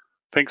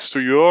 Thanks to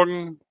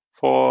Jürgen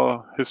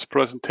for his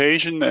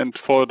presentation and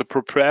for the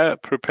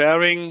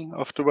preparing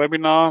of the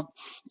webinar.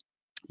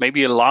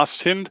 Maybe a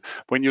last hint,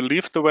 when you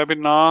leave the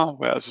webinar,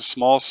 there's a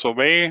small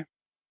survey.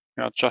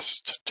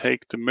 Just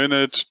take the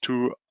minute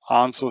to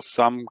answer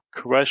some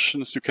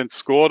questions. You can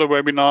score the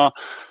webinar.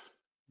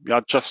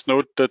 Just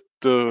note that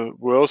the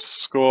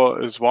worst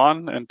score is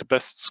 1 and the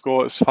best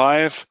score is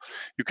 5.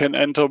 You can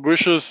enter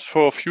wishes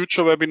for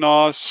future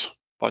webinars,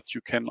 but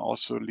you can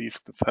also leave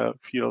the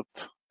field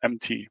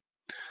empty.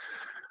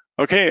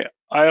 Okay,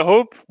 I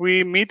hope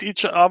we meet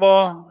each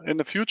other in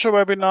a future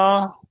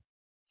webinar.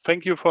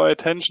 Thank you for your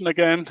attention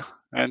again,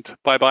 and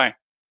bye-bye.